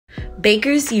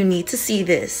Bakers, you need to see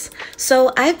this.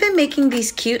 So I've been making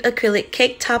these cute acrylic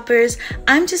cake toppers.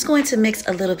 I'm just going to mix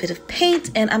a little bit of paint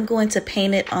and I'm going to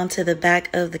paint it onto the back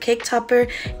of the cake topper,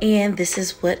 and this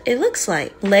is what it looks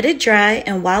like. Let it dry,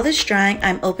 and while it's drying,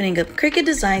 I'm opening up Cricut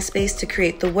Design Space to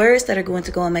create the words that are going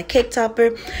to go on my cake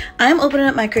topper. I'm opening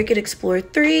up my Cricut Explorer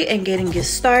 3 and getting it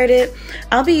started.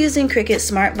 I'll be using Cricut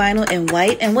Smart Vinyl in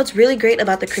white, and what's really great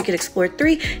about the Cricut Explorer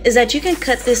 3 is that you can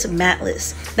cut this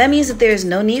matless. That means that there is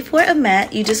no need for a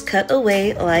mat, you just cut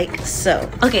away like so.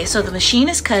 Okay, so the machine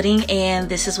is cutting and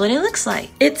this is what it looks like.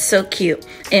 It's so cute.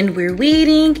 And we're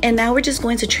weeding, and now we're just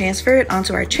going to transfer it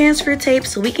onto our transfer tape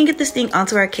so we can get this thing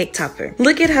onto our cake topper.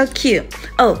 Look at how cute.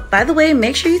 Oh, by the way,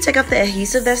 make sure you take off the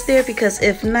adhesive that's there, because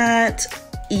if not,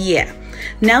 yeah.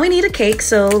 Now we need a cake,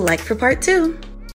 so like for part 2.